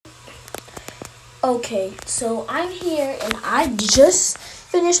Okay, so I'm here and I just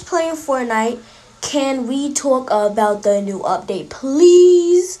finished playing Fortnite. Can we talk about the new update,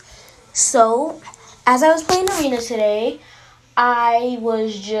 please? So, as I was playing Arena today, I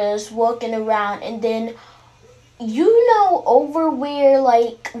was just walking around and then over where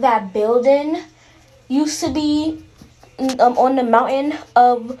like that building used to be on the mountain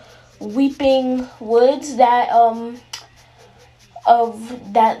of Weeping Woods, that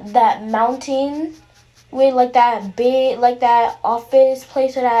mountain with like that big like that office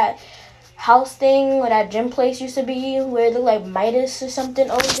place or that house thing or that gym place used to be where it looked like Midas or something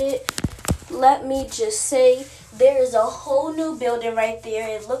owned it. Let me just say there is a whole new building right there.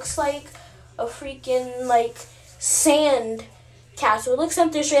 It looks like a freaking like sand castle. It looks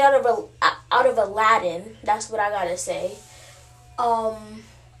something straight out of Aladdin. That's what I gotta say. Um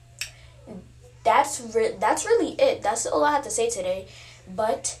that's really it. That's all I have to say today.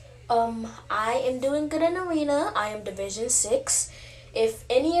 But I am doing good in Arena. I am Division 6. If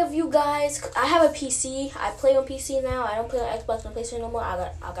any of you guys, I have a PC. I play on PC now. I don't play on Xbox and PlayStation no more.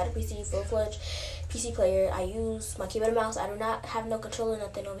 I got a PC, full-fledged PC player. I use my keyboard and mouse. I do not have no controller,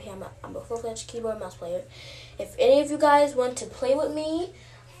 nothing over here. I'm a full-fledged keyboard and mouse player. If any of you guys want to play with me,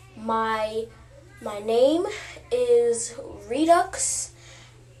 my name is Redux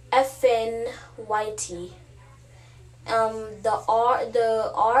FNYT.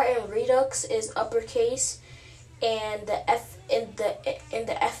 The R in Redux is uppercase, and the F in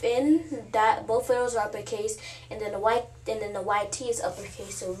the FN, that both of those are uppercase, and then the YT is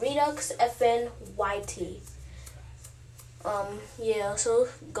uppercase. So Redux FNYT. Yeah. So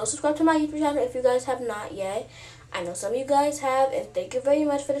go subscribe to my YouTube channel if you guys have not yet. I know some of you guys have, and thank you very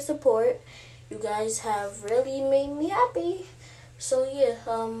much for the support. You guys have really made me happy. So yeah,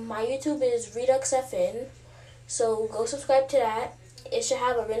 my YouTube is Redux FN. So go subscribe to that. It should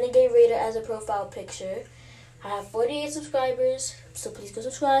have a Renegade Raider as a profile picture. I have 48 subscribers, so please go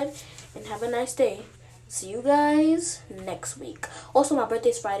subscribe and have a nice day. See you guys next week. Also, my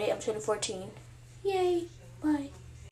birthday's Friday. I'm turning 14. Yay. Bye.